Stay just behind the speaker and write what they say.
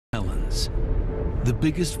Helens, the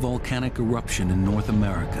biggest volcanic eruption in North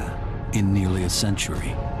America in nearly a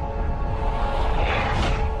century.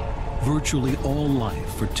 Virtually all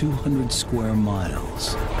life for 200 square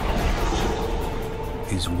miles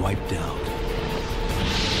is wiped out.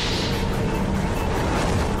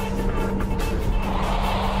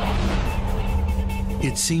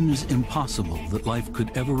 It seems impossible that life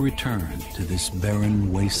could ever return to this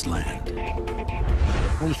barren wasteland.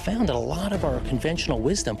 We found that a lot of our conventional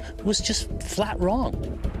wisdom was just flat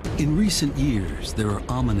wrong. In recent years, there are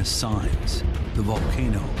ominous signs. The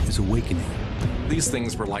volcano is awakening. These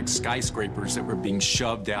things were like skyscrapers that were being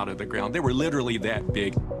shoved out of the ground. They were literally that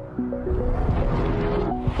big.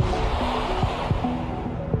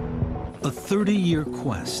 A 30-year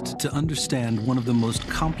quest to understand one of the most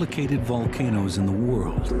complicated volcanoes in the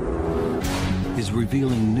world is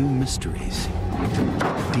revealing new mysteries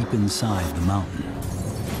deep inside the mountain.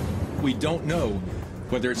 We don't know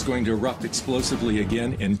whether it's going to erupt explosively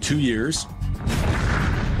again in 2 years,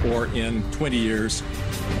 or in 20 years,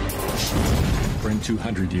 or in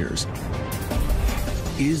 200 years.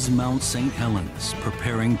 Is Mount St. Helens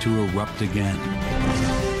preparing to erupt again?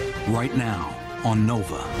 Right now on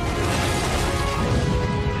Nova.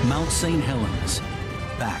 Mount St. Helens,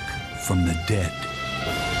 back from the dead.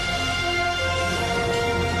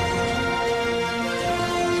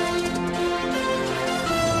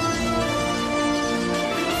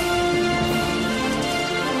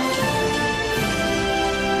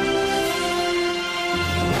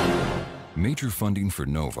 Major funding for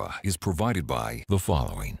NOVA is provided by the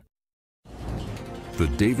following: the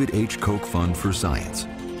David H. Koch Fund for Science,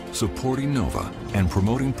 supporting NOVA and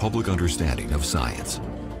promoting public understanding of science,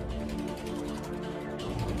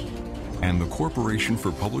 and the Corporation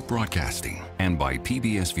for Public Broadcasting, and by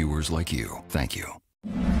PBS viewers like you. Thank you.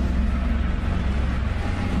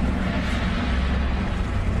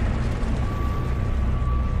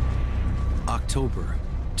 October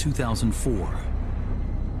 2004.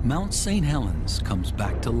 Mount St. Helens comes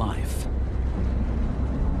back to life.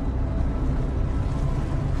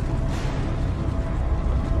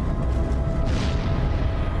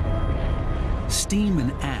 Steam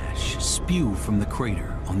and ash spew from the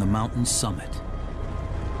crater on the mountain's summit.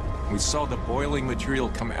 We saw the boiling material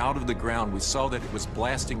come out of the ground. We saw that it was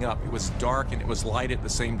blasting up. It was dark and it was light at the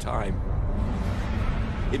same time.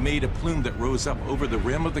 It made a plume that rose up over the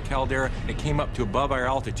rim of the caldera and came up to above our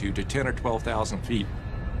altitude to 10 or 12,000 feet.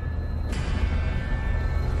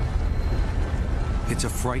 It's a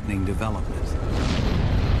frightening development.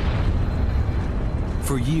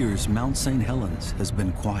 For years, Mount St. Helens has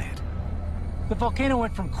been quiet. The volcano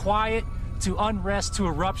went from quiet to unrest to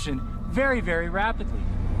eruption very, very rapidly.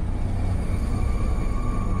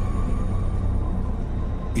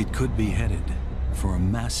 It could be headed for a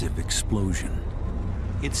massive explosion.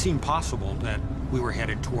 It seemed possible that we were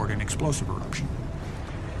headed toward an explosive eruption.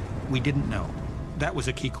 We didn't know. That was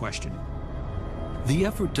a key question. The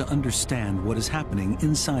effort to understand what is happening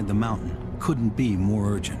inside the mountain couldn't be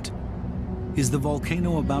more urgent. Is the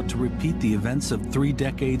volcano about to repeat the events of 3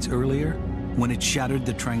 decades earlier, when it shattered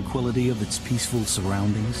the tranquility of its peaceful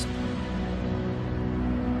surroundings?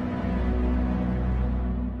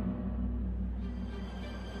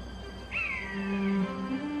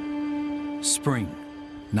 Spring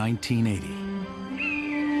 1980.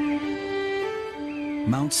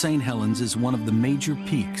 Mount St. Helens is one of the major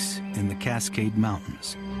peaks in the Cascade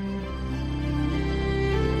Mountains.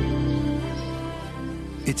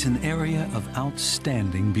 It's an area of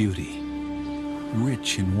outstanding beauty,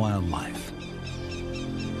 rich in wildlife.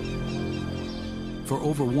 For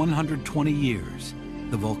over 120 years,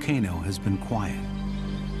 the volcano has been quiet.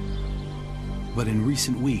 But in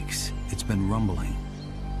recent weeks, it's been rumbling.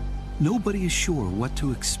 Nobody is sure what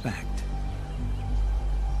to expect.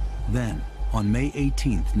 Then, on May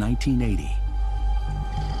 18, 1980,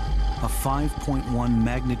 a 5.1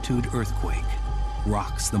 magnitude earthquake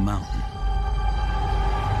rocks the mountain.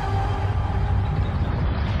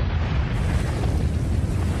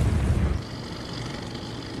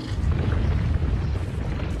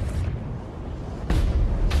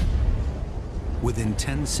 Within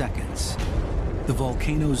 10 seconds, the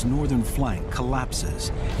volcano's northern flank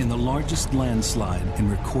collapses in the largest landslide in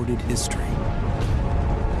recorded history.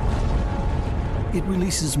 It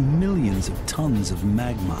releases millions of tons of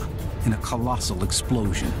magma in a colossal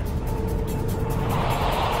explosion.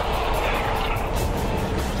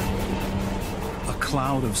 A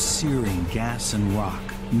cloud of searing gas and rock,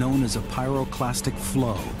 known as a pyroclastic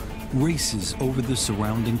flow, races over the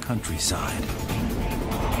surrounding countryside.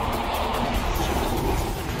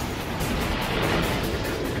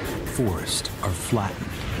 Forests are flattened.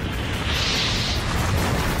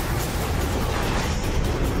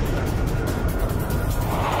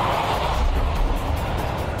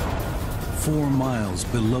 4 miles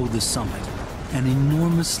below the summit, an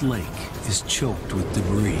enormous lake is choked with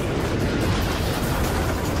debris.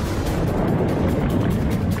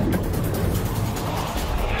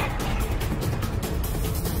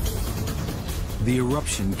 The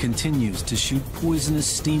eruption continues to shoot poisonous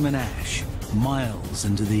steam and ash miles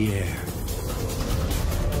into the air.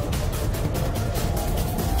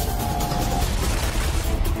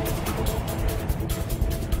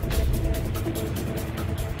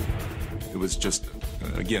 It was just,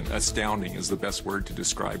 again, astounding is the best word to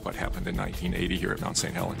describe what happened in 1980 here at Mount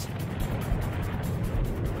St. Helens.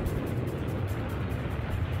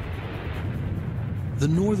 The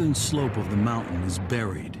northern slope of the mountain is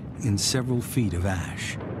buried in several feet of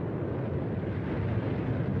ash.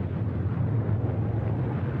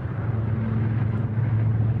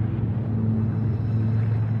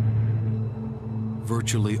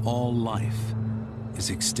 Virtually all life is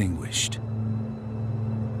extinguished.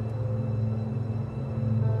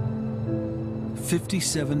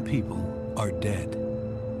 57 people are dead.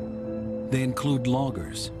 They include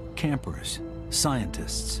loggers, campers,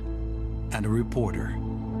 scientists, and a reporter.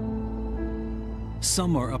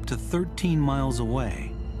 Some are up to 13 miles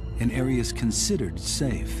away in areas considered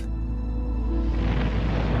safe.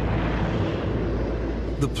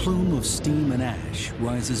 The plume of steam and ash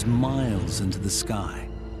rises miles into the sky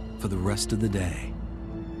for the rest of the day.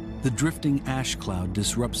 The drifting ash cloud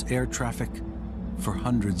disrupts air traffic for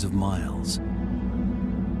hundreds of miles.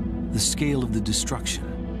 The scale of the destruction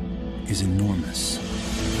is enormous.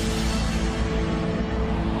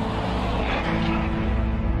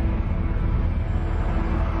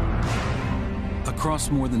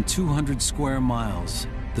 Across more than 200 square miles,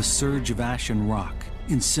 the surge of ash and rock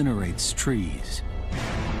incinerates trees.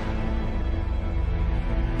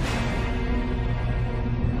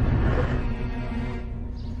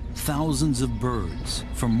 Thousands of birds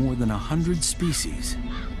from more than 100 species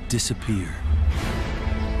disappear.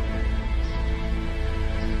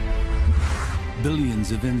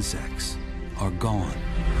 Billions of insects are gone.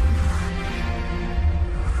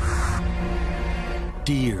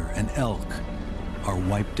 Deer and elk are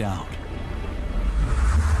wiped out.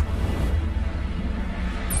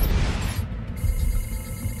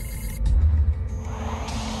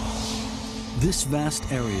 This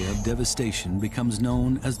vast area of devastation becomes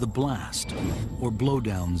known as the blast or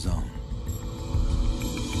blowdown zone.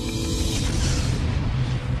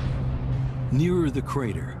 Nearer the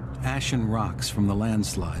crater, ash and rocks from the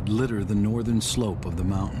landslide litter the northern slope of the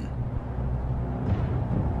mountain.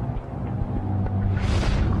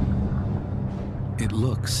 It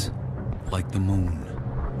looks like the moon.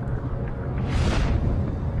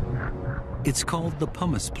 It's called the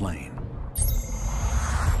Pumice Plain.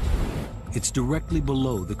 It's directly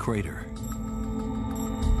below the crater.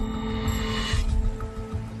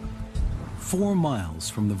 4 miles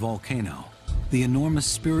from the volcano, the enormous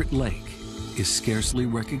Spirit Lake is scarcely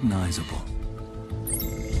recognizable.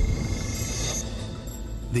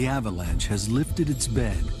 The avalanche has lifted its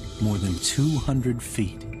bed more than 200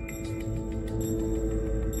 feet.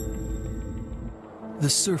 The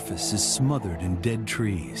surface is smothered in dead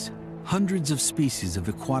trees. Hundreds of species of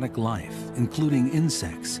aquatic life, including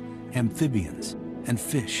insects, amphibians, and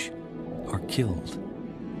fish, are killed.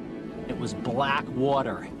 It was black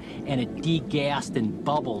water, and it degassed and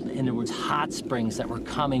bubbled, and there was hot springs that were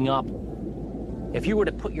coming up. If you were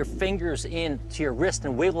to put your fingers into your wrist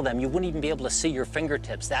and wiggle them, you wouldn't even be able to see your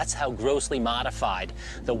fingertips. That's how grossly modified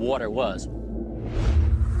the water was.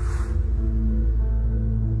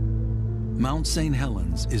 Mount St.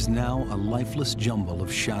 Helens is now a lifeless jumble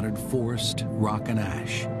of shattered forest, rock, and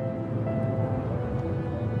ash.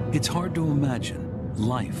 It's hard to imagine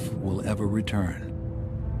life will ever return.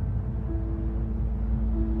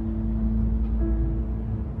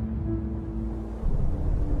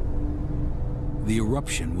 The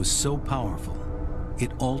eruption was so powerful,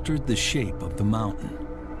 it altered the shape of the mountain.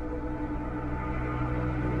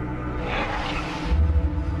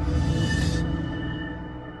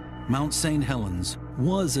 Mount St. Helens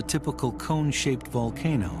was a typical cone-shaped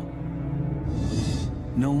volcano,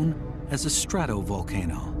 known as a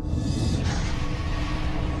stratovolcano.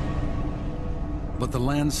 But the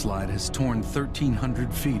landslide has torn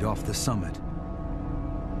 1,300 feet off the summit,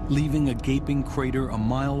 leaving a gaping crater a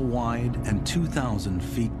mile wide and 2,000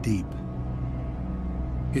 feet deep.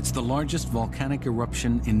 It's the largest volcanic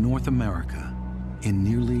eruption in North America in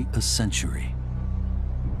nearly a century.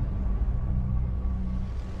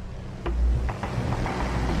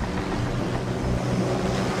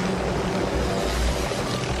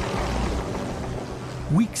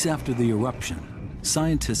 Weeks after the eruption,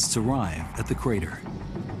 scientists arrive at the crater.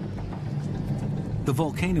 The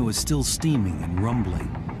volcano is still steaming and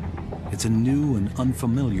rumbling. It's a new and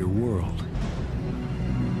unfamiliar world.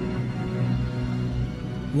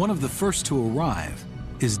 One of the first to arrive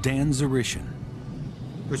is Dan Zerishin.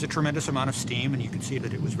 There's a tremendous amount of steam, and you can see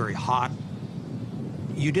that it was very hot.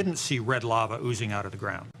 You didn't see red lava oozing out of the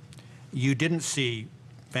ground. You didn't see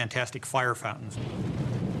fantastic fire fountains.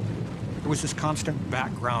 There was this constant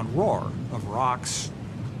background roar of rocks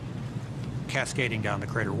cascading down the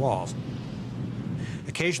crater walls.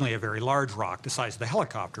 Occasionally, a very large rock the size of the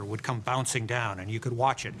helicopter would come bouncing down, and you could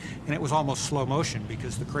watch it. And it was almost slow motion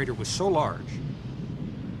because the crater was so large.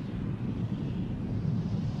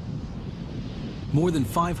 More than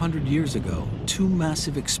 500 years ago, two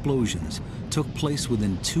massive explosions took place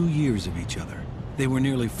within 2 years of each other. They were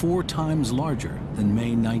nearly 4 times larger than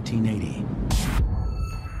May 1980.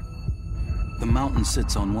 The mountain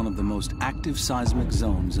sits on one of the most active seismic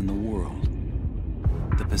zones in the world,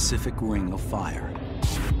 the Pacific Ring of Fire.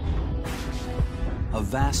 A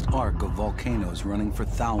vast arc of volcanoes running for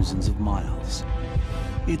thousands of miles.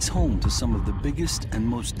 It's home to some of the biggest and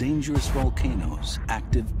most dangerous volcanoes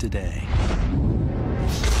active today.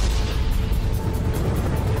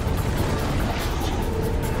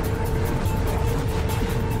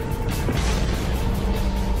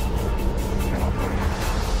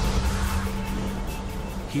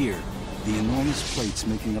 Here, the enormous plates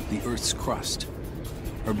making up the Earth's crust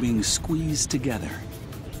are being squeezed together.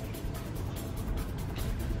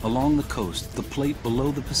 Along the coast, the plate below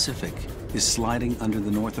the Pacific is sliding under the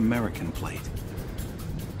North American plate.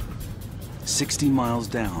 60 miles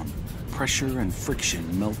down, pressure and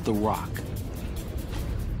friction melt the rock.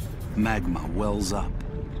 Magma wells up.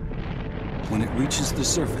 When it reaches the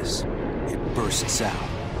surface, it bursts out.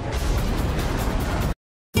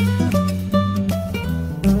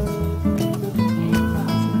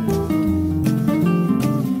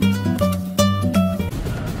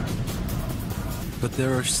 But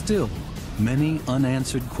there are still many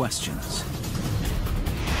unanswered questions.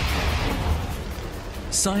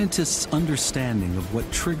 Scientists' understanding of what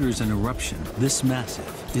triggers an eruption this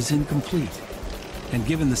massive is incomplete. And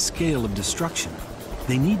given the scale of destruction,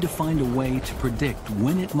 they need to find a way to predict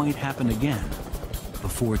when it might happen again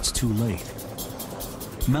before it's too late.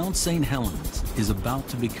 Mount St. Helens is about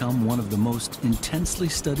to become one of the most intensely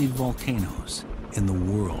studied volcanoes in the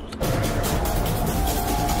world.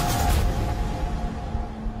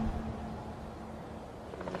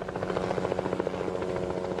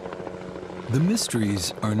 The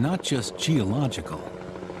mysteries are not just geological.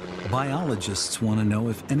 Biologists want to know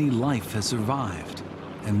if any life has survived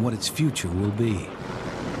and what its future will be.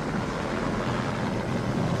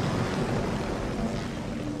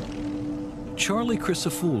 Charlie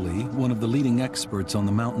Crisafulli, one of the leading experts on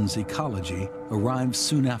the mountain's ecology, arrived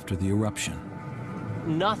soon after the eruption.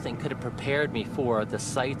 Nothing could have prepared me for the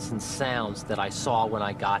sights and sounds that I saw when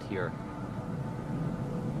I got here.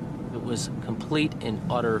 It was complete and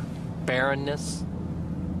utter barrenness,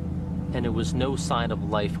 and there was no sign of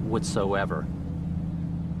life whatsoever.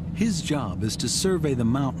 His job is to survey the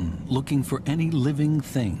mountain, looking for any living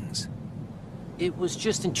things. It was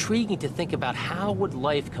just intriguing to think about how would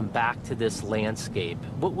life come back to this landscape?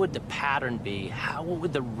 What would the pattern be? What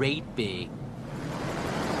would the rate be?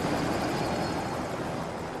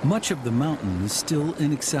 Much of the mountain is still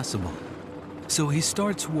inaccessible, so he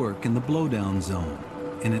starts work in the blowdown zone,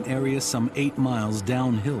 in an area some 8 miles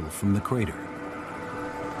downhill from the crater.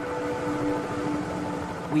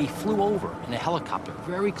 We flew over in a helicopter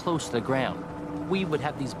very close to the ground. We would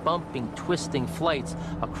have these bumping, twisting flights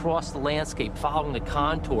across the landscape, following the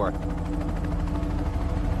contour.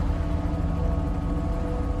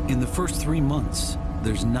 In the first 3 months,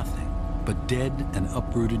 there's nothing but dead and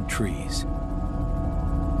uprooted trees.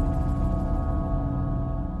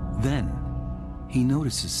 Then, he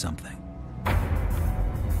notices something.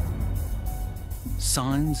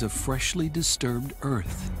 Signs of freshly disturbed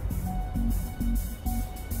earth.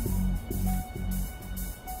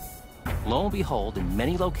 Lo and behold, in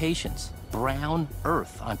many locations, brown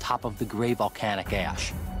earth on top of the gray volcanic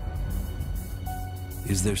ash.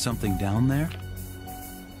 Is there something down there?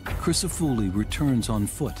 Crisafulli returns on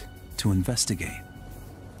foot to investigate.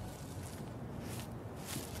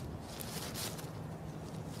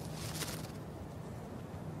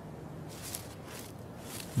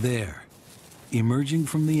 There, emerging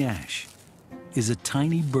from the ash, is a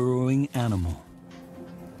tiny burrowing animal.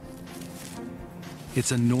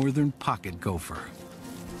 It's a northern pocket gopher.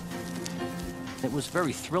 It was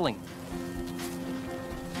very thrilling.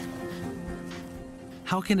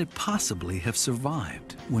 How can it possibly have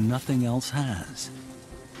survived when nothing else has?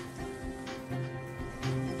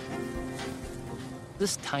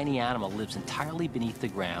 This tiny animal lives entirely beneath the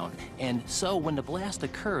ground, and so when the blast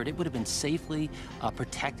occurred, it would have been safely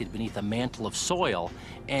protected beneath a mantle of soil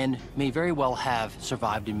and may very well have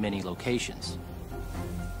survived in many locations.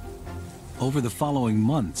 Over the following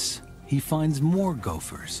months, he finds more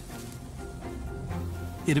gophers.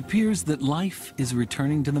 It appears that life is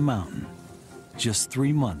returning to the mountain just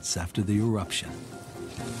 3 months after the eruption.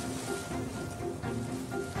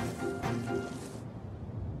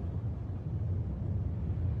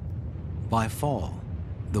 By fall,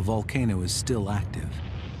 the volcano is still active.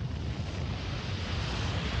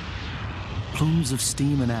 Plumes of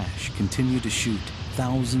steam and ash continue to shoot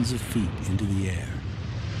thousands of feet into the air.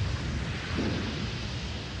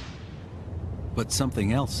 But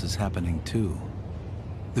something else is happening too.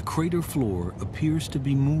 The crater floor appears to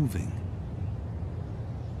be moving.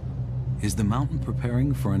 Is the mountain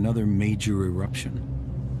preparing for another major eruption?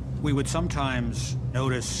 We would sometimes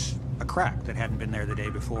notice a crack that hadn't been there the day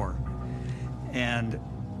before. And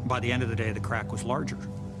by the end of the day, the crack was larger.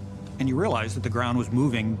 And you realize that the ground was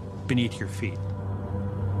moving beneath your feet.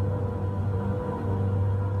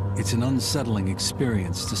 It's an unsettling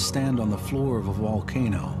experience to stand on the floor of a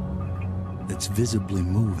volcano that's visibly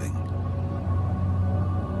moving.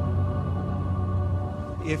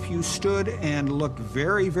 If you stood and looked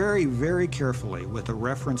very, very, very carefully with a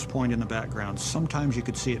reference point in the background, sometimes you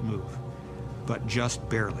could see it move, but just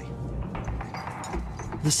barely.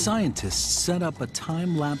 The scientists set up a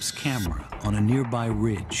time-lapse camera on a nearby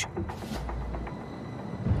ridge.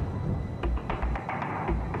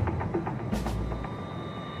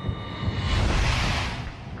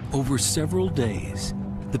 Over several days,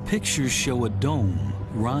 the pictures show a dome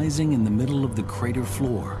rising in the middle of the crater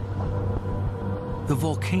floor. The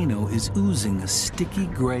volcano is oozing a sticky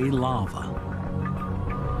gray lava,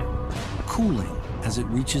 cooling as it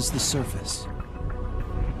reaches the surface.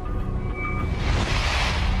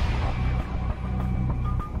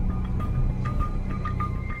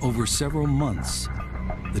 Over several months,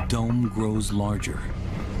 the dome grows larger.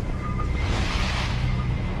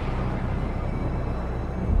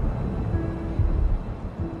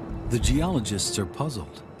 The geologists are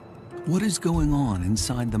puzzled. What is going on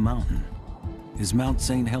inside the mountain? Is Mount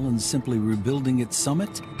St. Helens simply rebuilding its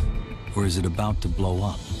summit, or is it about to blow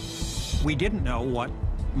up? We didn't know what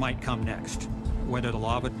might come next, whether the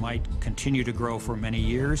lava might continue to grow for many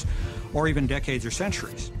years, or even decades or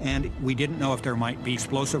centuries. And we didn't know if there might be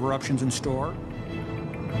explosive eruptions in store.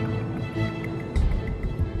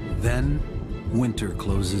 Then, winter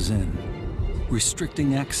closes in,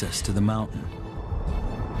 restricting access to the mountain.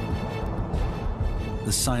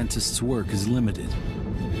 The scientists' work is limited.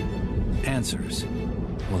 Answers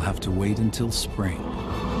will have to wait until spring.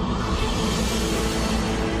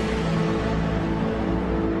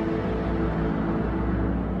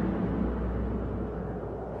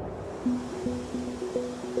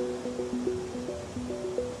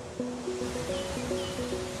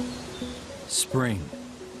 Spring,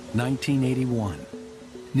 1981.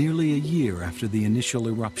 Nearly a year after the initial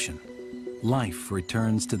eruption, life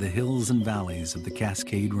returns to the hills and valleys of the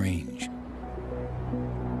Cascade Range.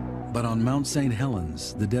 But on Mount St.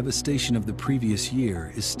 Helens, the devastation of the previous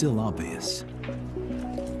year is still obvious.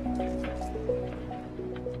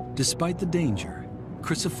 Despite the danger,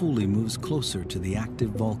 Crisafulli moves closer to the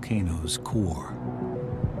active volcano's core.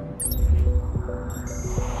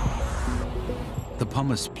 The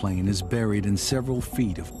pumice plain is buried in several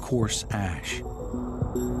feet of coarse ash.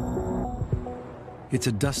 It's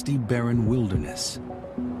a dusty, barren wilderness.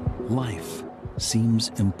 Life seems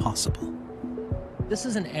impossible. This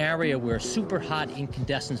is an area where super hot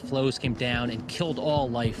incandescent flows came down and killed all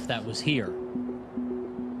life that was here.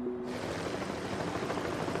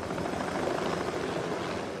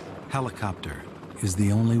 Helicopter is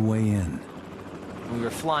the only way in. We were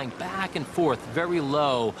flying back and forth very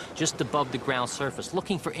low, just above the ground surface,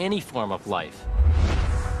 looking for any form of life.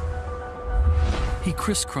 He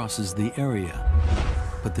crisscrosses the area,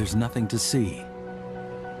 but there's nothing to see.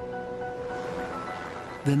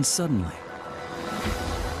 Then suddenly,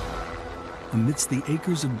 amidst the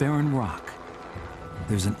acres of barren rock,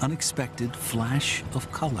 there's an unexpected flash of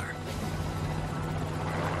color.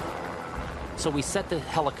 So we set the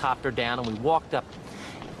helicopter down and we walked up.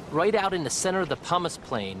 Right out in the center of the pumice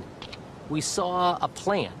plain, we saw a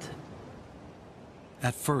plant.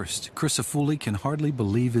 At first, Crisafulli can hardly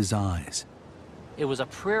believe his eyes. It was a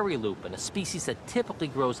prairie lupin, a species that typically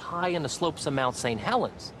grows high in the slopes of Mount St.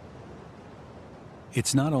 Helens.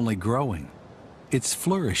 It's not only growing, it's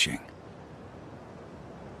flourishing.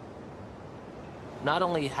 Not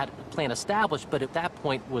only had the plant established, but at that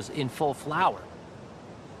point was in full flower.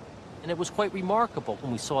 And it was quite remarkable.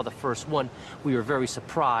 When we saw the first one, we were very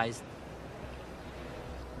surprised.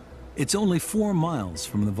 It's only 4 miles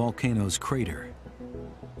from the volcano's crater.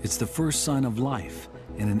 It's the first sign of life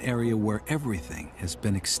in an area where everything has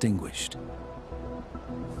been extinguished.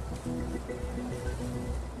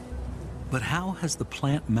 But how has the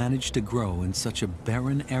plant managed to grow in such a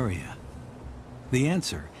barren area? The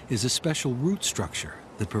answer is a special root structure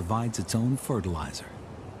that provides its own fertilizer.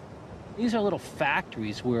 These are little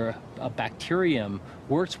factories where a bacterium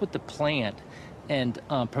works with the plant and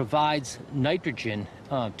provides nitrogen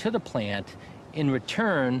to the plant. In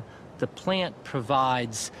return, the plant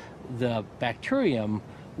provides the bacterium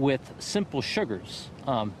with simple sugars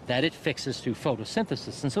that it fixes through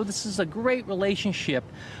photosynthesis. And so this is a great relationship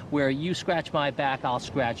where you scratch my back, I'll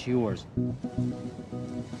scratch yours.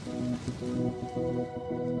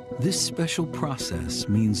 This special process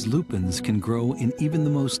means lupins can grow in even the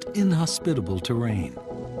most inhospitable terrain.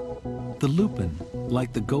 The lupin,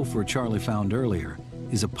 like the gopher Charlie found earlier,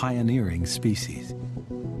 is a pioneering species.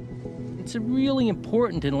 It's really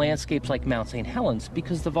important in landscapes like Mount St. Helens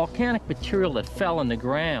because the volcanic material that fell in the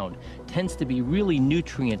ground tends to be really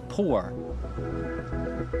nutrient poor.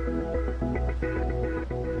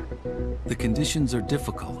 The conditions are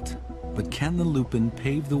difficult, but can the lupin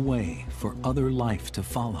pave the way for other life to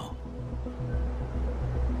follow?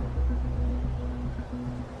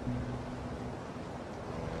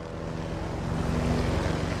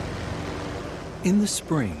 In the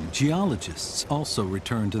spring, geologists also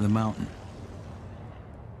return to the mountain.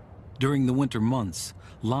 During the winter months,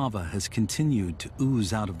 lava has continued to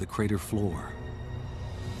ooze out of the crater floor.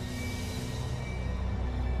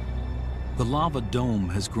 The lava dome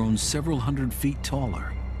has grown several hundred feet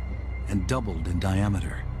taller and doubled in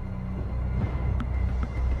diameter.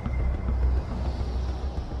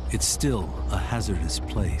 It's still a hazardous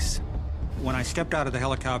place. When I stepped out of the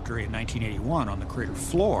helicopter in 1981 on the crater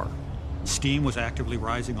floor, steam was actively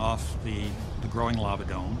rising off the growing lava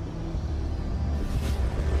dome.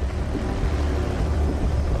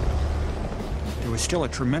 There was still a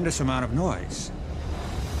tremendous amount of noise.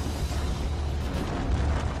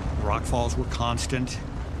 The rockfalls were constant,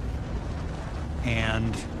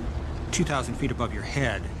 and 2,000 feet above your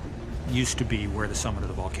head used to be where the summit of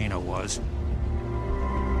the volcano was.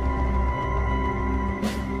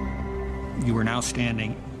 You were now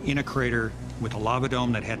standing in a crater with a lava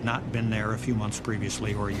dome that had not been there a few months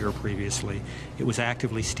previously or a year previously. It was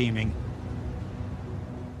actively steaming.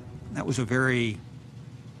 That was a very,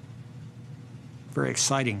 very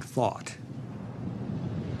exciting thought.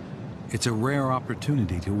 It's a rare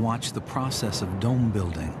opportunity to watch the process of dome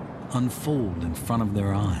building unfold in front of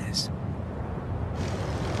their eyes.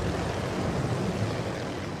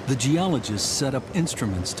 The geologists set up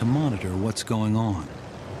instruments to monitor what's going on,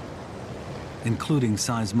 including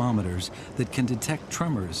seismometers that can detect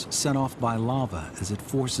tremors set off by lava as it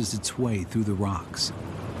forces its way through the rocks.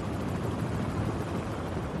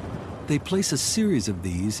 They place a series of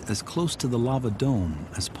these as close to the lava dome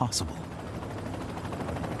as possible.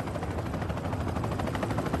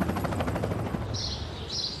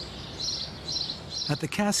 At the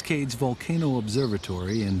Cascades Volcano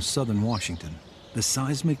Observatory in southern Washington, the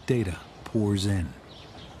seismic data pours in.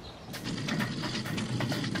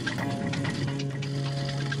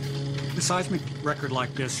 A seismic record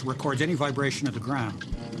like this records any vibration of the ground.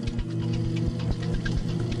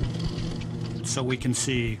 So we can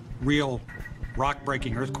see real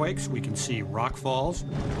rock-breaking earthquakes, we can see rock falls.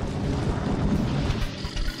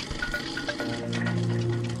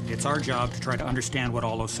 It's our job to try to understand what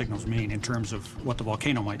all those signals mean in terms of what the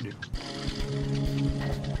volcano might do.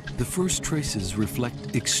 The first traces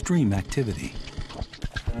reflect extreme activity.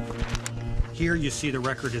 Here you see the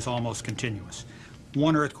record is almost continuous.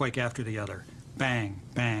 One earthquake after the other. Bang,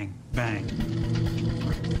 bang, bang.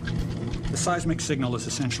 The seismic signal is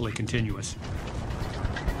essentially continuous.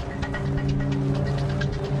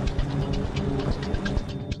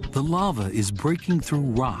 The lava is breaking through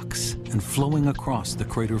rocks and flowing across the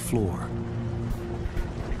crater floor.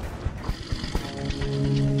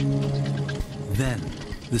 Then,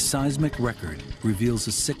 the seismic record reveals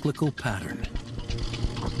a cyclical pattern.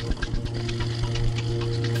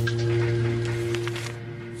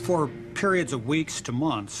 For periods of weeks to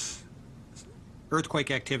months,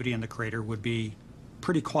 earthquake activity in the crater would be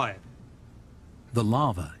pretty quiet. The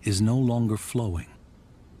lava is no longer flowing.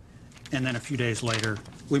 And then a few days later,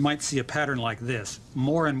 we might see a pattern like this,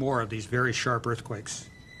 more and more of these very sharp earthquakes.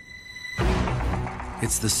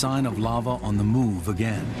 It's the sign of lava on the move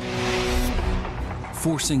again,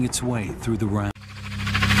 forcing its way through the ground.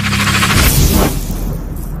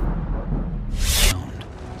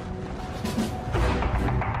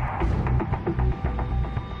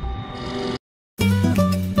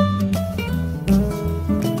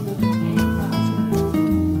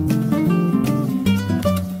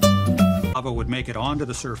 make it onto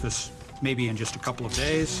the surface maybe in just a couple of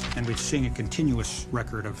days, and we're seeing a continuous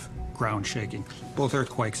record of ground shaking, both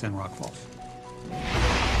earthquakes and rockfalls.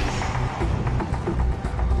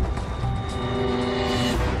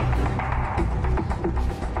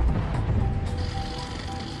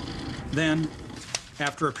 Then,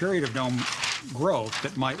 after a period of dome growth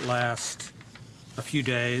that might last a few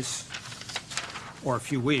days or a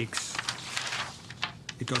few weeks,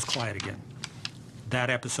 it goes quiet again. That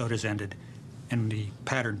episode has ended, and the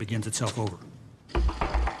pattern begins itself over.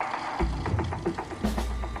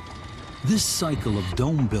 This cycle of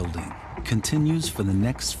dome building continues for the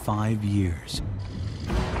next 5 years.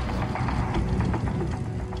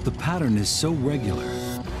 The pattern is so regular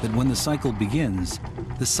that when the cycle begins,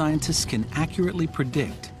 the scientists can accurately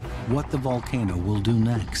predict what the volcano will do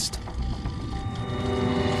next.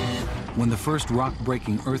 When the first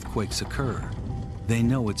rock-breaking earthquakes occur, they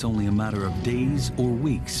know it's only a matter of days or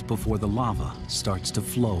weeks before the lava starts to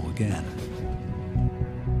flow again.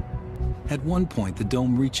 At one point, the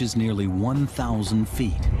dome reaches nearly 1,000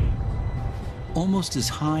 feet, almost as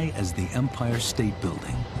high as the Empire State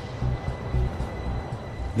Building.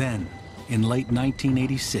 Then, in late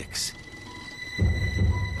 1986,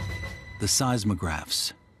 the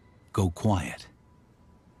seismographs go quiet.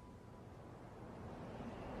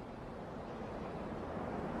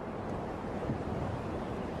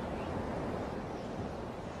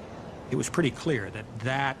 It was pretty clear that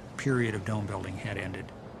that period of dome building had ended.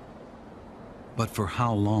 But for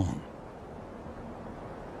how long?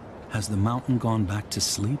 Has the mountain gone back to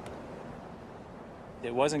sleep?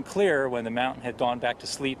 It wasn't clear when the mountain had gone back to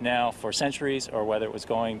sleep now for centuries or whether it was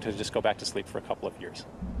going to just go back to sleep for a couple of years.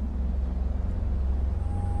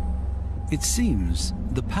 It seems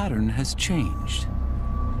the pattern has changed.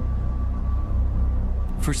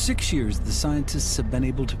 For 6 years, the scientists have been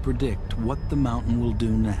able to predict what the mountain will do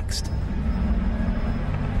next.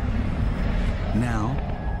 Now,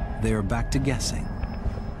 they are back to guessing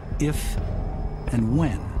if and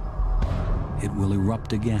when it will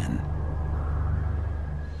erupt again.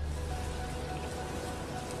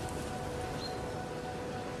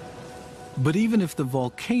 But even if the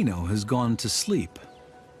volcano has gone to sleep,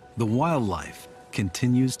 the wildlife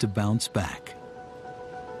continues to bounce back.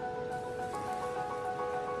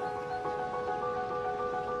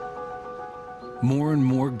 More and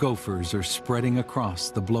more gophers are spreading across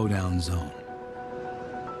the blowdown zone.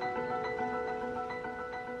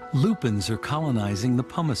 Lupins are colonizing the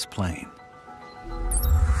pumice plain.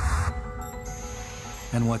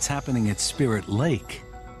 And what's happening at Spirit Lake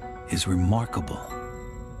is remarkable.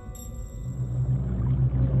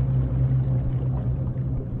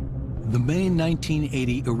 The May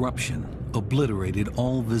 1980 eruption obliterated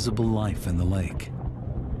all visible life in the lake.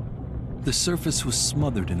 The surface was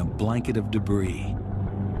smothered in a blanket of debris.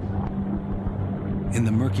 In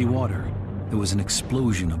the murky water, there was an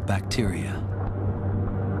explosion of bacteria.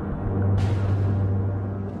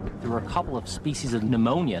 There were a couple of species of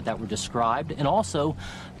pneumonia that were described, and also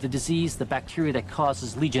the disease, the bacteria that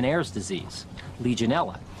causes Legionnaire's disease,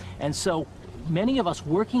 Legionella. And so many of us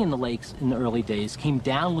working in the lakes in the early days came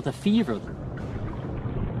down with a fever.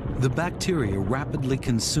 The bacteria rapidly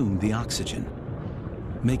consumed the oxygen,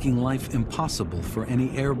 making life impossible for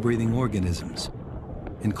any air-breathing organisms,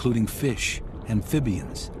 including fish,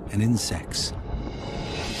 amphibians, and insects.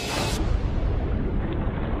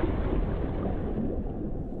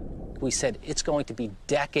 We said it's going to be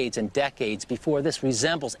decades and decades before this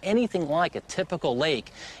resembles anything like a typical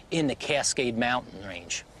lake in the Cascade Mountain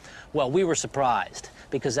range. Well, we were surprised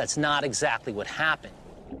because that's not exactly what happened.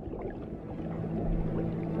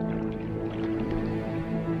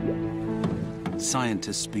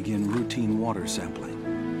 Scientists begin routine water sampling.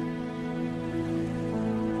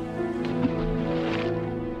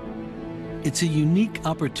 It's a unique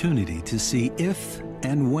opportunity to see if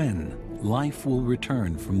and when life will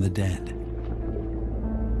return from the dead.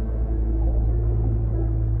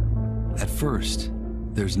 At first,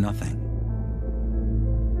 there's nothing.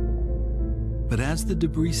 But as the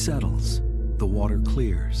debris settles, the water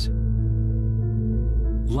clears.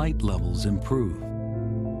 Light levels improve.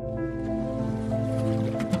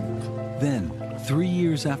 Then, 3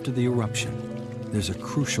 years after the eruption, there's a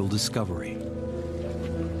crucial discovery.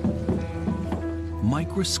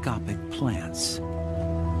 Microscopic plants.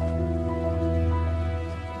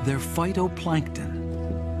 They're phytoplankton,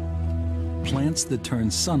 plants that turn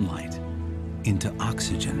sunlight into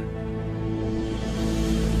oxygen.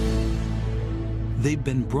 They've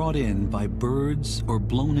been brought in by birds or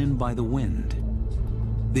blown in by the wind.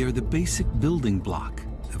 They are the basic building block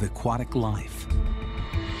of aquatic life.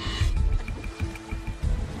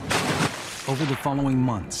 Over the following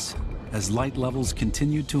months, As light levels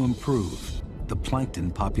continue to improve, the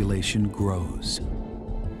plankton population grows.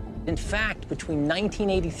 In fact, between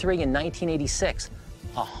 1983 and 1986,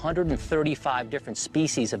 135 different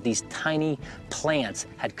species of these tiny plants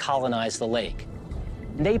had colonized the lake.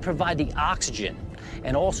 They provide the oxygen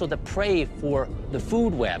and also the prey for the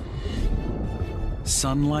food web.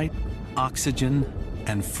 Sunlight, oxygen,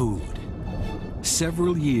 and food.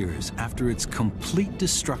 Several years after its complete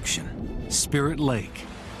destruction, Spirit Lake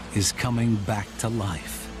is coming back to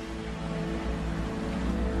life.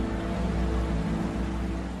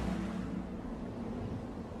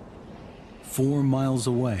 Four miles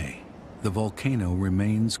away, the volcano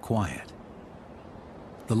remains quiet.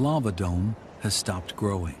 The lava dome has stopped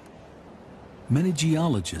growing. Many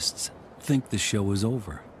geologists think the show is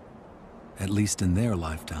over, at least in their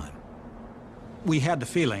lifetime. We had the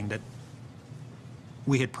feeling that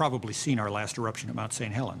we had probably seen our last eruption at Mount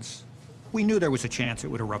St. Helens. We knew there was a chance it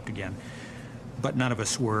would erupt again, but none of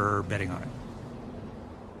us were betting on it.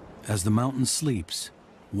 As the mountain sleeps,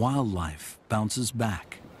 wildlife bounces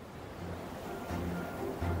back.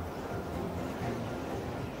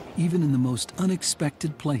 Even in the most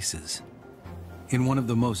unexpected places. In one of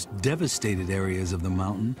the most devastated areas of the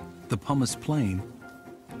mountain, the Pumice Plain,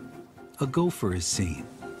 a gopher is seen.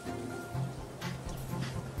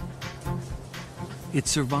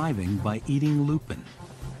 It's surviving by eating lupin.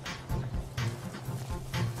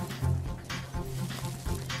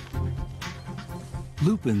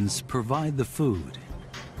 Lupins provide the food.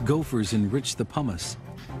 Gophers enrich the pumice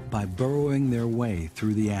by burrowing their way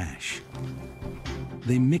through the ash.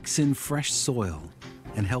 They mix in fresh soil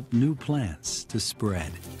and help new plants to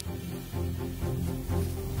spread.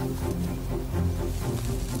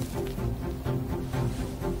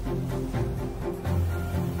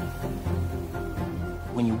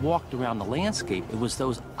 When you walked around the landscape, it was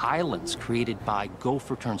those islands created by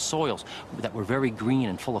gopher-turned soils that were very green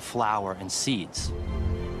and full of flower and seeds.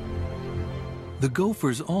 The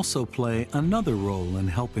gophers also play another role in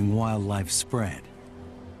helping wildlife spread.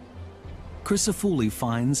 Crisafulli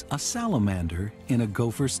finds a salamander in a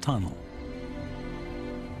gopher's tunnel.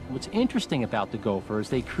 What's interesting about the gopher is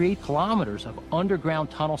they create kilometers of underground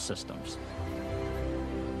tunnel systems.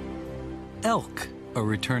 Elk are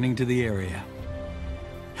returning to the area,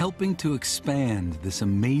 helping to expand this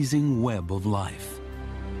amazing web of life.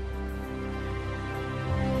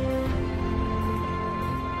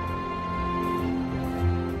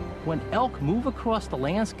 When elk move across the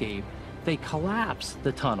landscape, they collapse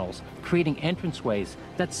the tunnels, creating entranceways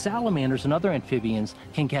that salamanders and other amphibians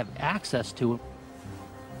can get access to.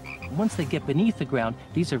 Once they get beneath the ground,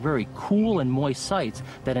 these are very cool and moist sites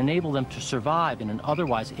that enable them to survive in an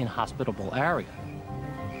otherwise inhospitable area.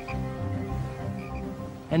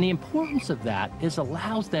 And the importance of that is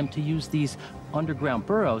allows them to use these underground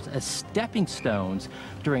burrows as stepping stones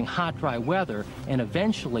during hot, dry weather, and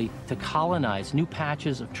eventually to colonize new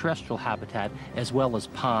patches of terrestrial habitat as well as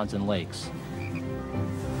ponds and lakes.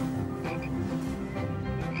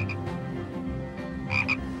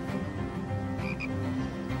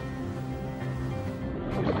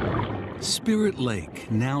 Spirit Lake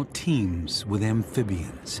now teems with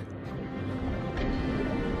amphibians.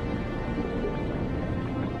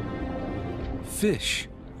 Fish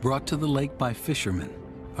brought to the lake by fishermen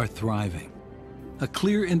are thriving, a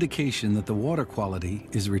clear indication that the water quality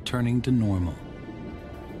is returning to normal.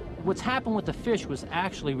 What's happened with the fish was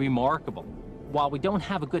actually remarkable. While we don't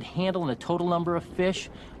have a good handle on the total number of fish,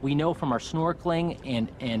 we know from our snorkeling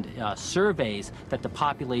and surveys that the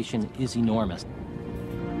population is enormous.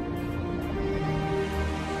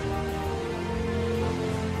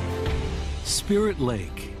 Spirit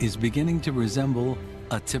Lake is beginning to resemble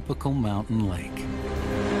a typical mountain lake.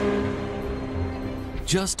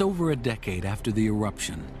 Just over a decade after the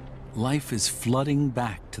eruption, life is flooding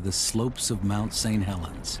back to the slopes of Mount St.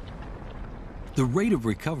 Helens. The rate of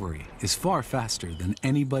recovery is far faster than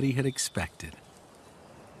anybody had expected.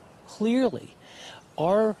 Clearly,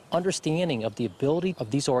 our understanding of the ability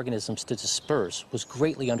of these organisms to disperse was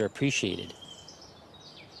greatly underappreciated.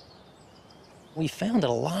 We found that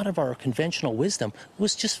a lot of our conventional wisdom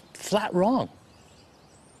was just flat wrong.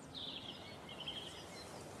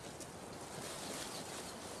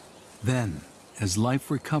 Then, as life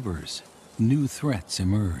recovers, new threats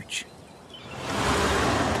emerge.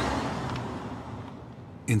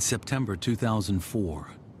 In September 2004,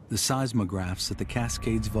 the seismographs at the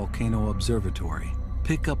Cascades Volcano Observatory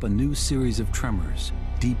pick up a new series of tremors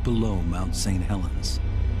deep below Mount St. Helens.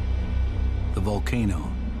 The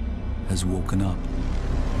volcano has woken up.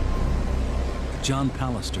 John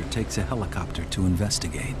Pallister takes a helicopter to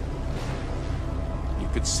investigate. You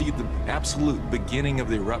could see the absolute beginning of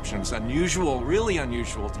the eruption. It was unusual, really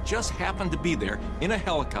unusual, to just happen to be there in a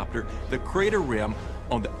helicopter, the crater rim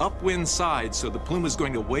on the upwind side, so the plume was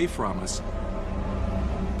going away from us.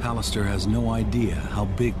 Pallister has no idea how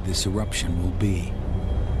big this eruption will be.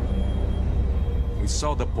 We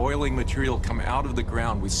saw the boiling material come out of the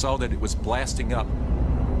ground. We saw that it was blasting up.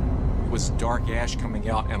 It was dark ash coming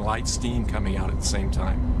out and light steam coming out at the same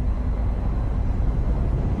time.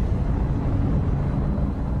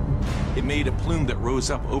 It made a plume that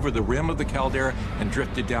rose up over the rim of the caldera and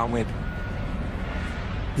drifted downwind.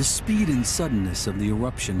 The speed and suddenness of the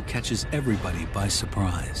eruption catches everybody by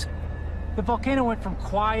surprise. The volcano went from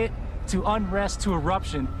quiet to unrest to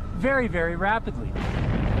eruption very, very rapidly.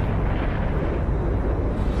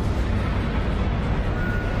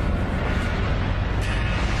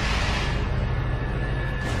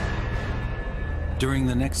 During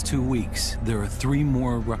the next 2 weeks, there are 3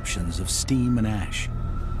 more eruptions of steam and ash.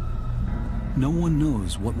 No one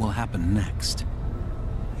knows what will happen next.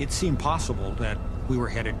 It seemed possible that we were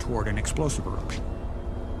headed toward an explosive eruption.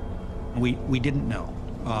 We didn't know.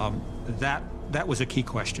 That was a key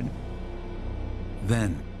question.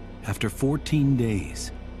 Then, after 14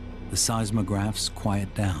 days, the seismographs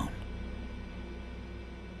quiet down.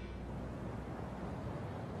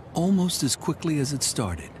 Almost as quickly as it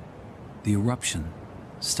started, the eruption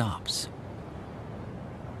stops.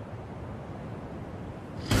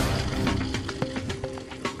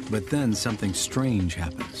 But then something strange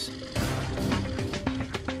happens.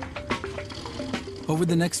 Over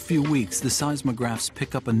the next few weeks, the seismographs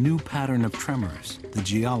pick up a new pattern of tremors the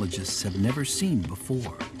geologists have never seen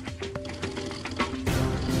before.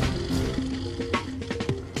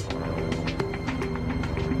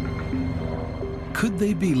 Could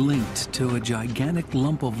they be linked to a gigantic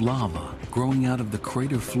lump of lava growing out of the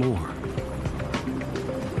crater floor?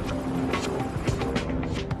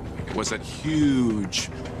 It was a huge,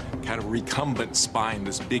 kind of recumbent spine,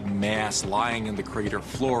 this big mass lying in the crater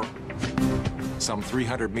floor, some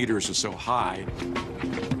 300 meters or so high.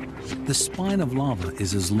 The spine of lava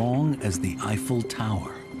is as long as the Eiffel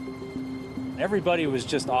Tower. Everybody was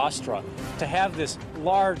just awestruck. To have this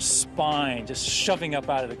large spine just shoving up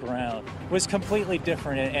out of the ground was completely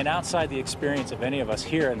different and outside the experience of any of us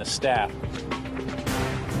here in the staff.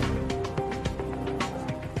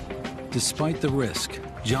 Despite the risk,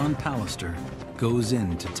 John Pallister goes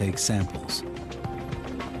in to take samples.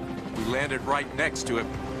 We landed right next to it.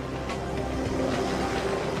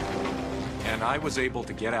 And I was able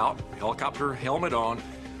to get out, helicopter helmet on,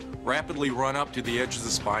 rapidly run up to the edge of the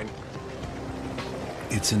spine.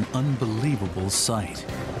 It's an unbelievable sight.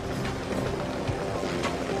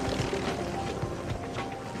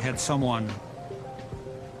 Had someone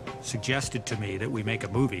suggested to me that we make a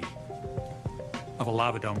movie of a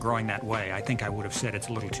lava dome growing that way, I think I would have said it's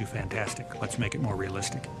a little too fantastic. Let's make it more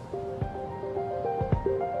realistic.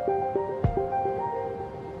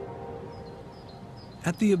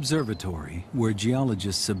 At the observatory, where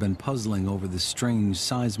geologists have been puzzling over the strange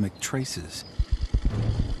seismic traces,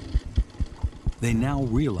 they now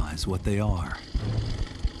realize what they are.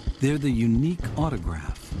 They're the unique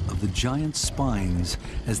autograph of the giant spines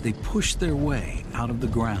as they push their way out of the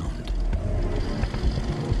ground.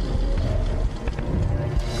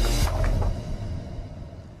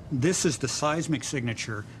 This is the seismic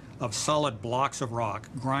signature of solid blocks of rock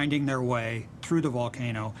grinding their way through the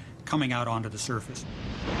volcano, coming out onto the surface.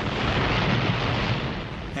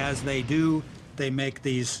 As they do, they make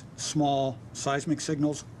these small seismic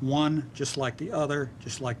signals, one just like the other,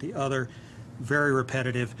 just like the other, very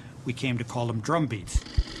repetitive. We came to call them drum beats.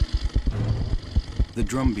 The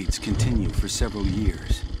drum beats continue for several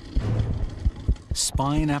years.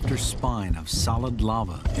 Spine after spine of solid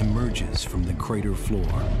lava emerges from the crater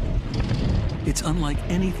floor. It's unlike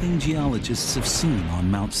anything geologists have seen on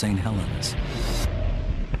Mount St. Helens.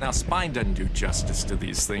 Now, spine doesn't do justice to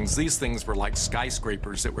these things. These things were like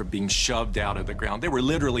skyscrapers that were being shoved out of the ground. They were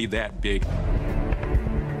literally that big.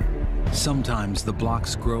 Sometimes the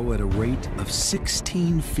blocks grow at a rate of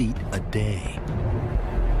 16 feet a day.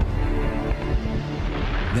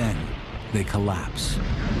 Then they collapse.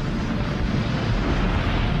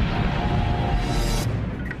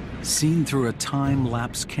 Seen through a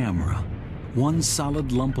time-lapse camera, one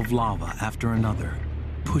solid lump of lava after another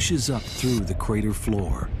pushes up through the crater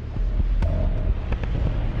floor.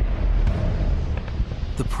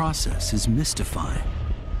 The process is mystifying.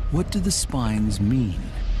 What do the spines mean?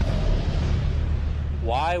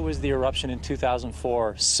 Why was the eruption in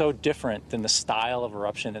 2004 so different than the style of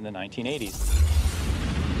eruption in the 1980s?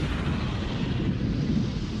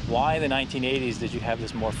 Why in the 1980s did you have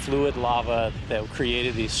this more fluid lava that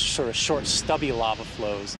created these sort of short, stubby lava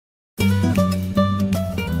flows?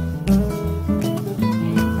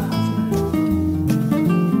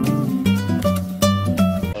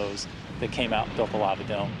 That came out and built the lava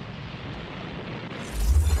dome.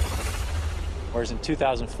 Whereas in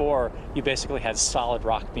 2004, you basically had solid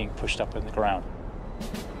rock being pushed up in the ground.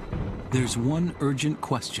 There's one urgent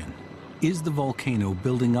question. Is the volcano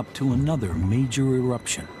building up to another major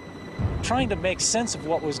eruption? Trying to make sense of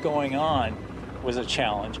what was going on was a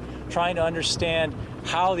challenge. Trying to understand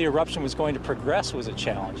how the eruption was going to progress was a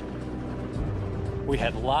challenge. We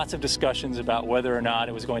had lots of discussions about whether or not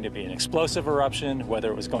it was going to be an explosive eruption, whether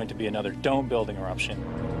it was going to be another dome-building eruption.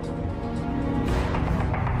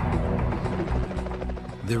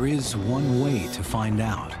 There is one way to find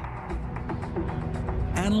out.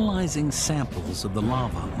 Analyzing samples of the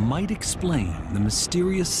lava might explain the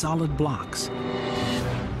mysterious solid blocks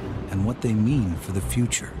and what they mean for the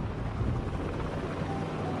future.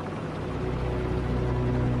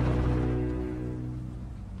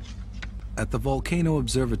 At the Volcano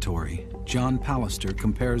Observatory, John Pallister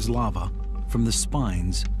compares lava from the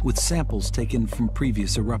spines with samples taken from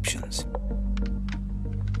previous eruptions.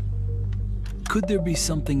 Could there be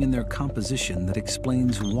something in their composition that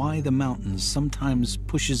explains why the mountain sometimes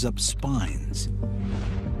pushes up spines,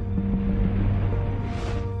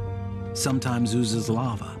 sometimes oozes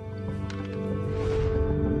lava,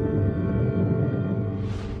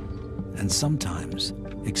 and sometimes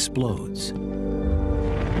explodes?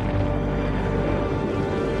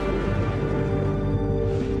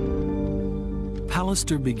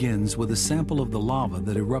 Pallister begins with a sample of the lava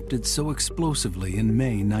that erupted so explosively in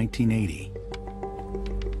May 1980.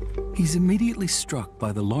 He's immediately struck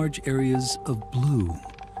by the large areas of blue.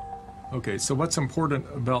 Okay, so what's important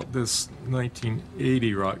about this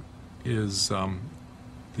 1980 rock is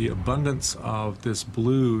the abundance of this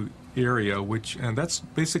blue area, and that's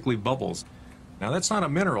basically bubbles. Now that's not a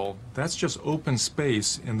mineral, that's just open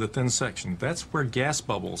space in the thin section. That's where gas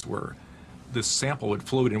bubbles were. This sample would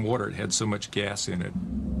float in water, it had so much gas in it.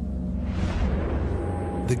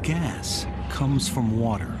 The gas comes from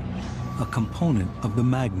water, a component of the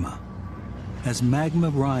magma. As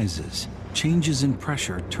magma rises, changes in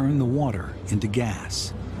pressure turn the water into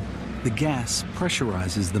gas. The gas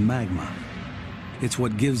pressurizes the magma. It's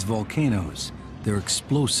what gives volcanoes their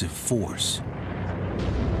explosive force.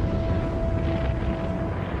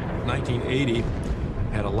 1980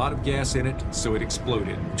 had a lot of gas in it, so it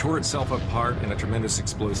exploded, tore itself apart in a tremendous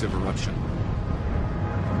explosive eruption.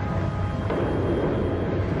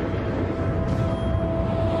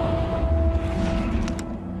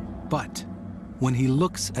 But when he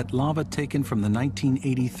looks at lava taken from the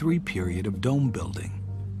 1983 period of dome building,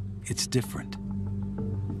 it's different.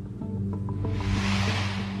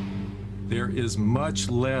 There is much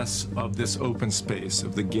less of this open space,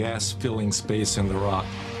 of the gas filling space in the rock.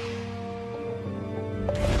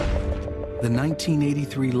 The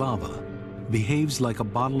 1983 lava behaves like a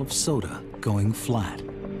bottle of soda going flat.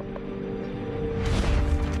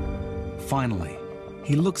 Finally,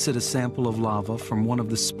 he looks at a sample of lava from one of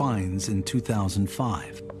the spines in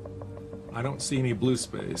 2005. I don't see any blue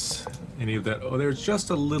space, any of that. Oh, there's just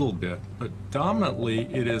a little bit, but dominantly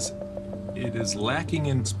it is lacking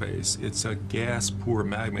in space. It's a gas-poor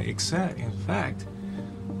magma, except, in fact,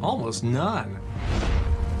 almost none.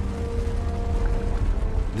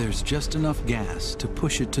 There's just enough gas to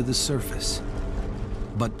push it to the surface.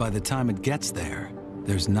 But by the time it gets there,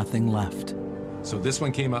 there's nothing left. So this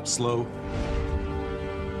one came up slow,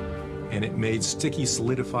 and it made sticky,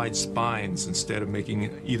 solidified spines instead of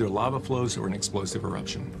making either lava flows or an explosive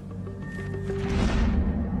eruption.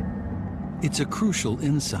 It's a crucial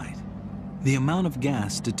insight. The amount of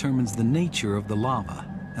gas determines the nature of the lava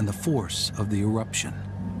and the force of the eruption.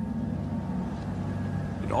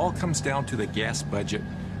 It all comes down to the gas budget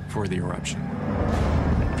for the eruption.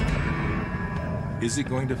 Is it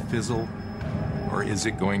going to fizzle, or is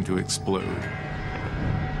it going to explode?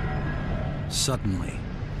 Suddenly,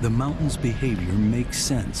 the mountain's behavior makes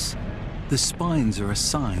sense. The spines are a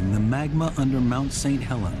sign the magma under Mount St.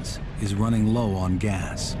 Helens is running low on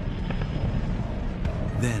gas.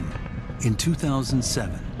 Then, in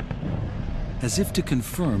 2007, as if to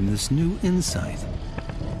confirm this new insight,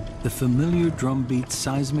 the familiar drumbeat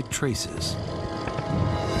seismic traces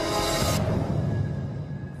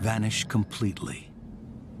vanish completely.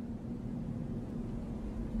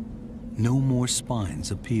 No more spines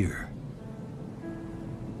appear.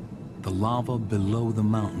 The lava below the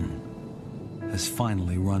mountain has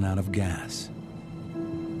finally run out of gas.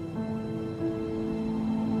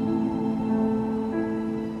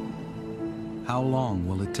 How long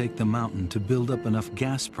will it take the mountain to build up enough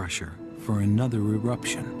gas pressure for another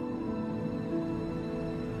eruption?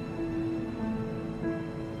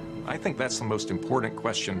 I think that's the most important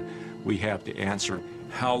question we have to answer.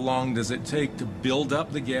 How long does it take to build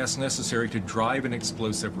up the gas necessary to drive an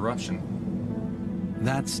explosive eruption?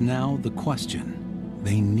 That's now the question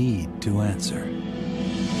they need to answer.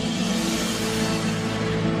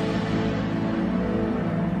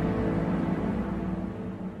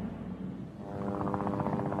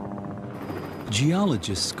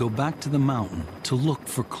 Geologists go back to the mountain to look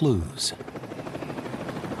for clues.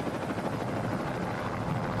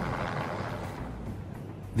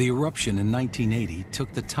 The eruption in 1980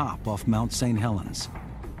 took the top off Mount St. Helens,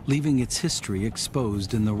 leaving its history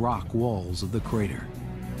exposed in the rock walls of the crater.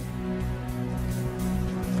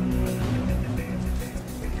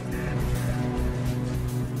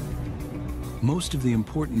 Most of the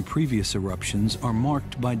important previous eruptions are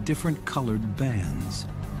marked by different colored bands.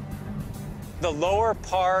 The lower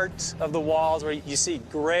part of the walls where you see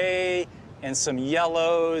gray and some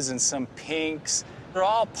yellows and some pinks, they're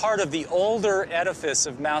all part of the older edifice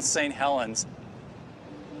of Mount St. Helens.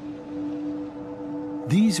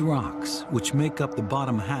 These rocks, which make up the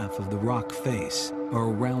bottom half of the rock face, are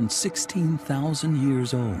around 16,000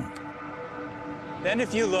 years old. Then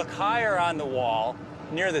if you look higher on the wall,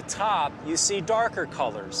 near the top, you see darker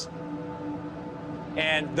colors.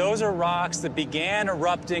 And those are rocks that began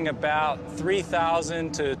erupting about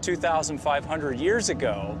 3,000 to 2,500 years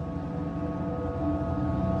ago.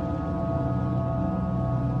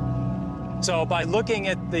 So by looking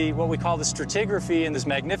at what we call the stratigraphy and this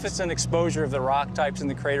magnificent exposure of the rock types in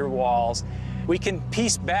the crater walls, we can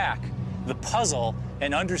piece back the puzzle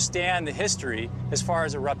and understand the history as far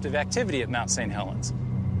as eruptive activity at Mount St. Helens.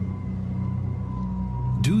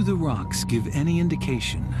 Do the rocks give any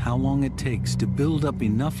indication how long it takes to build up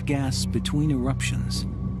enough gas between eruptions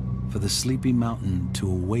for the sleepy mountain to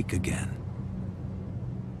awake again?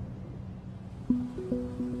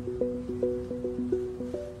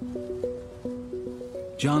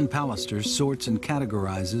 John Pallister sorts and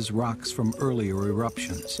categorizes rocks from earlier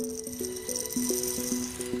eruptions.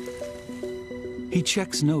 He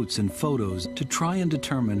checks notes and photos to try and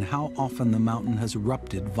determine how often the mountain has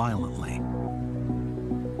erupted violently.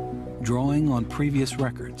 Drawing on previous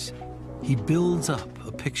records, he builds up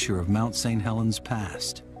a picture of Mount St. Helens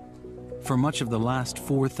past. For much of the last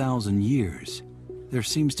 4,000 years, there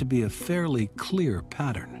seems to be a fairly clear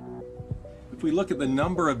pattern. If we look at the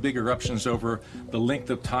number of big eruptions over the length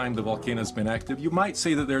of time the volcano's been active, you might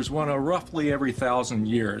say that there's one roughly every 1,000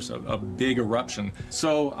 years, a big eruption.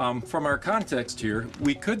 So from our context here,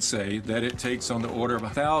 we could say that it takes on the order of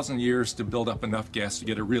 1,000 years to build up enough gas to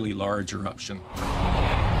get a really large eruption.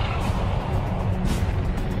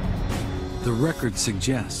 The record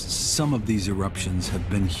suggests some of these eruptions have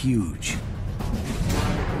been huge.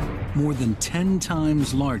 More than 10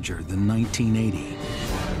 times larger than 1980.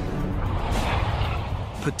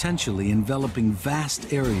 Potentially enveloping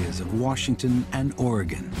vast areas of Washington and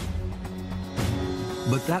Oregon.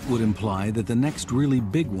 But that would imply that the next really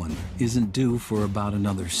big one isn't due for about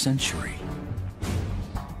another century.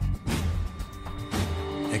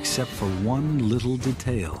 Except for one little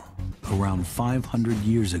detail around 500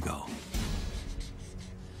 years ago.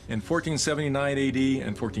 In 1479 AD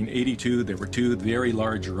and 1482, there were two very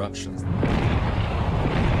large eruptions.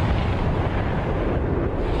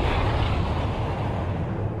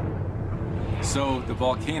 So the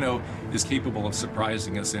volcano is capable of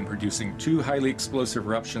surprising us in producing two highly explosive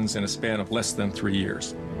eruptions in a span of less than 3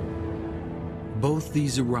 years. Both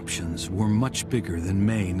these eruptions were much bigger than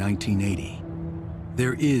May 1980.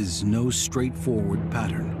 There is no straightforward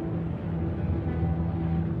pattern.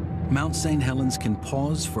 Mount St. Helens can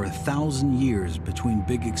pause for 1,000 years between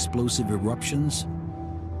big explosive eruptions,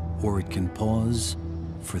 or it can pause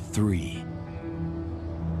for 3.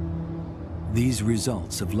 These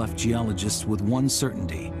results have left geologists with one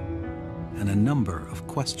certainty and a number of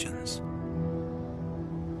questions.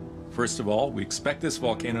 First of all, we expect this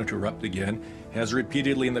volcano to erupt again. Has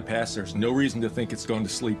repeatedly in the past. There's no reason to think it's going to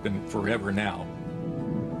sleep in forever now.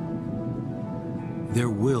 There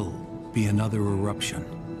will be another eruption.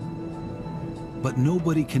 But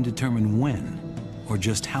nobody can determine when or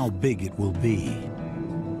just how big it will be.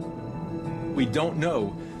 We don't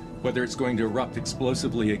know whether it's going to erupt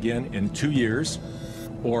explosively again in 2 years,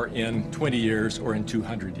 or in 20 years, or in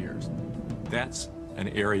 200 years. That's an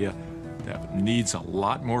area that needs a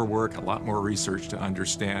lot more work, a lot more research to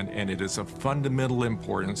understand, and it is of fundamental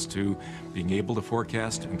importance to being able to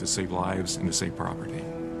forecast and to save lives and to save property.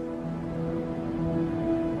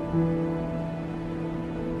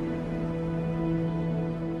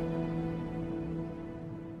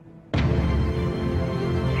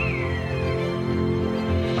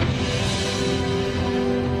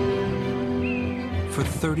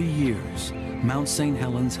 30 years, Mount St.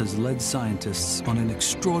 Helens has led scientists on an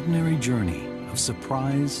extraordinary journey of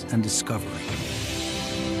surprise and discovery.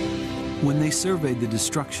 When they surveyed the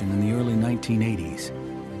destruction in the early 1980s,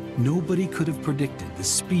 nobody could have predicted the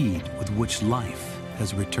speed with which life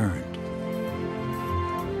has returned.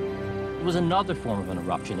 It was another form of an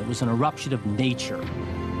eruption. It was an eruption of nature.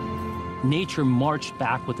 Nature marched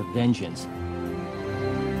back with a vengeance.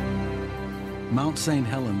 Mount St.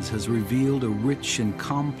 Helens has revealed a rich and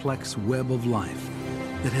complex web of life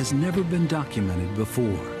that has never been documented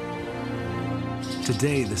before.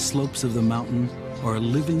 Today, the slopes of the mountain are a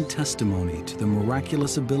living testimony to the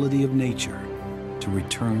miraculous ability of nature to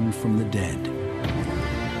return from the dead.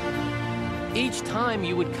 Each time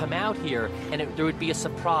you would come out here and there would be a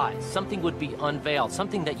surprise. Something would be unveiled,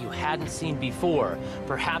 something that you hadn't seen before.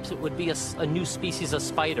 Perhaps it would be a new species of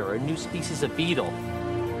spider or a new species of beetle.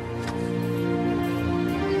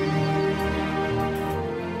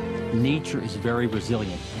 Nature is very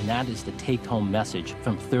resilient, and that is the take-home message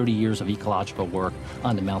from 30 years of ecological work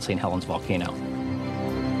on the Mount St. Helens volcano.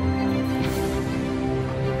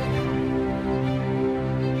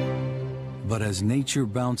 But as nature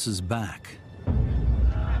bounces back,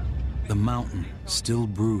 the mountain still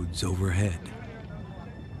broods overhead.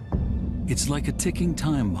 It's like a ticking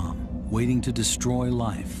time bomb waiting to destroy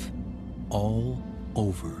life all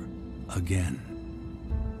over again.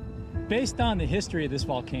 Based on the history of this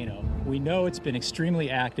volcano, we know it's been extremely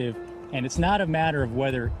active, and it's not a matter of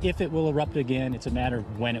whether if it will erupt again, it's a matter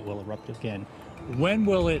of when it will erupt again. When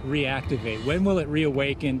will it reactivate? When will it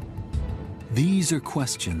reawaken? These are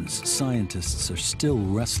questions scientists are still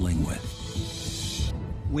wrestling with.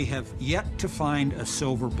 We have yet to find a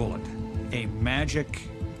silver bullet, a magic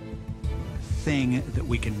thing that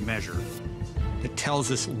we can measure that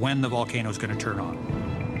tells us when the volcano is going to turn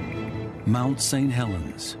on. Mount St.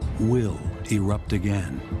 Helens will erupt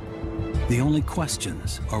again. The only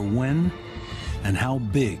questions are when and how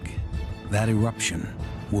big that eruption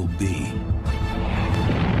will be.